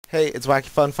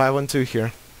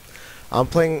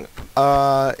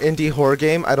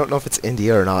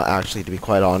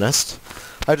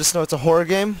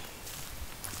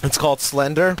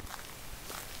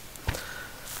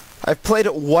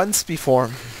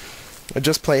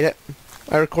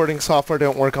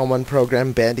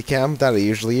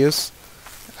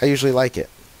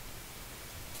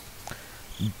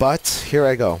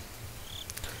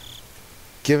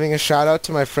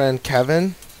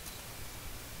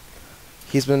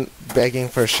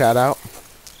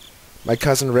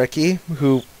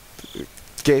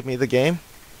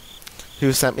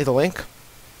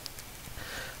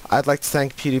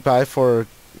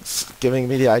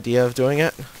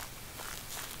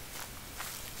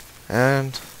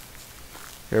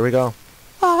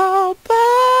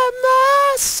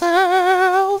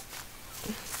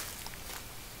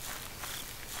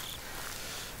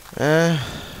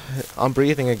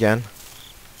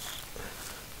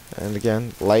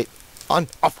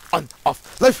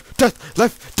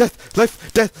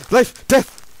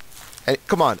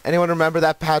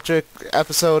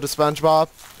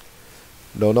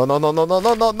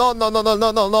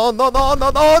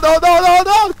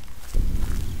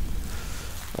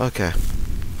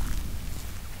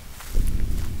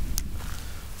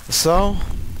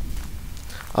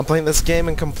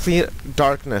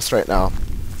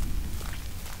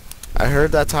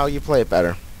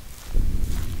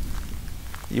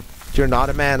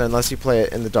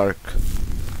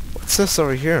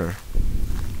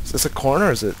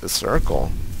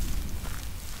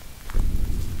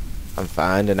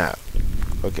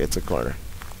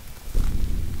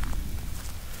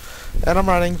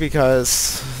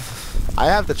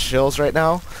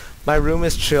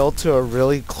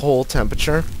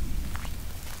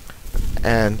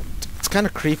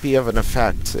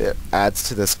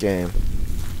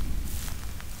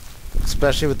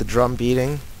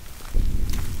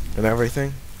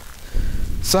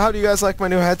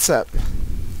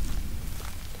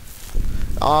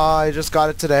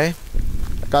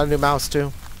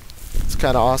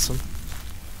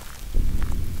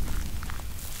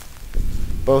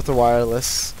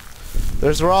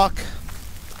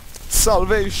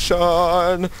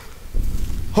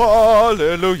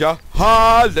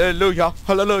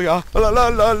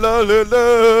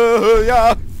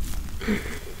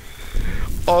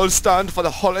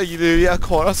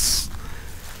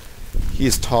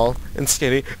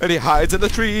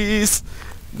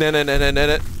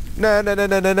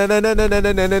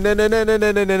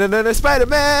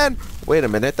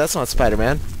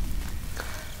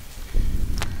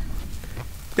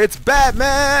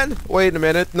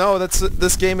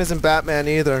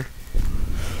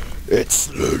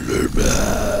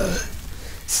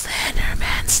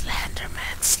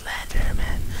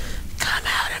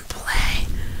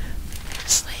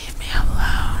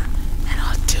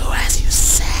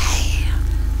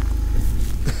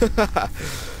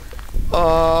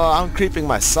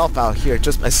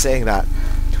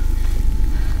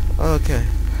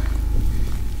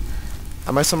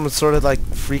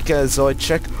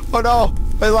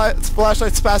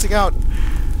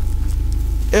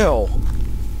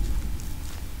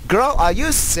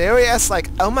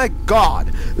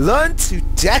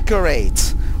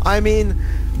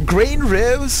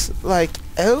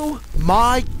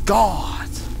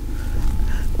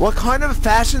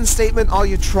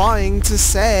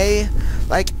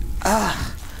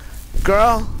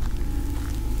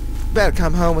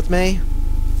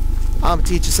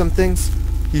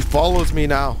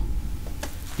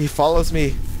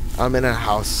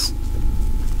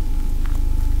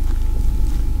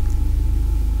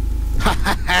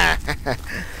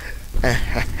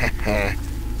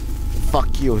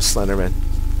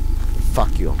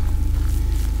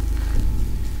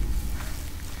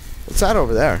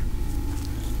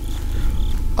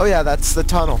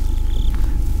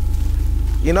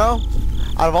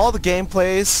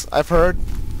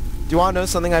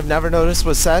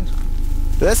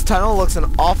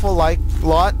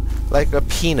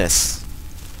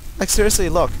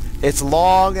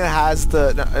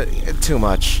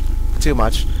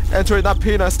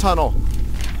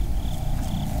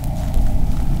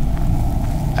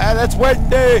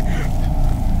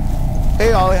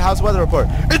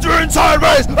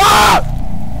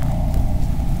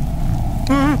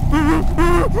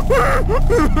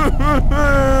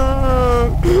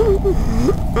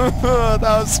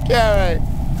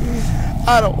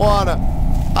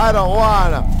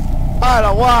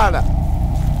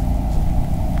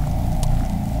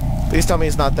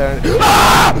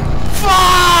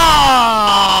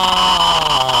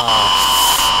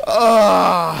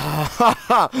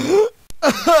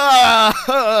No.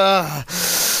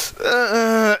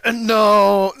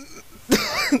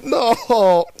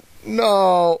 No.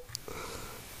 No.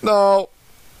 No.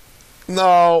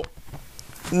 No.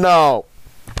 No.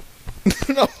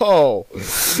 No.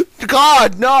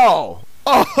 God, no.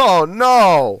 Oh,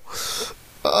 no.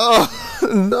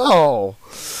 No.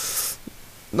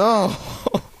 No.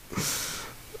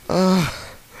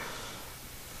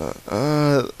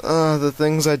 The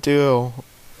things I do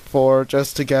for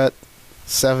just to get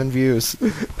 7 views.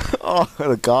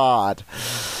 Oh, God.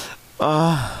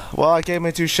 Well, I gave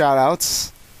my 2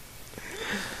 shout-outs.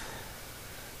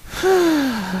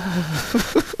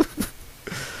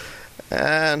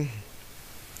 And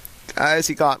guys,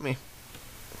 he got me.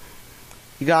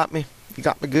 He got me. He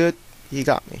got me good. He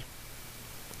got me.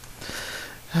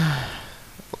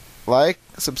 Like,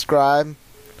 subscribe,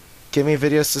 give me a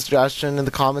video suggestion in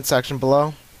the comment section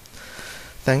below.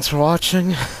 Thanks for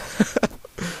watching.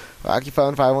 Wacky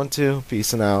Phone 512,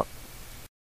 peace and out.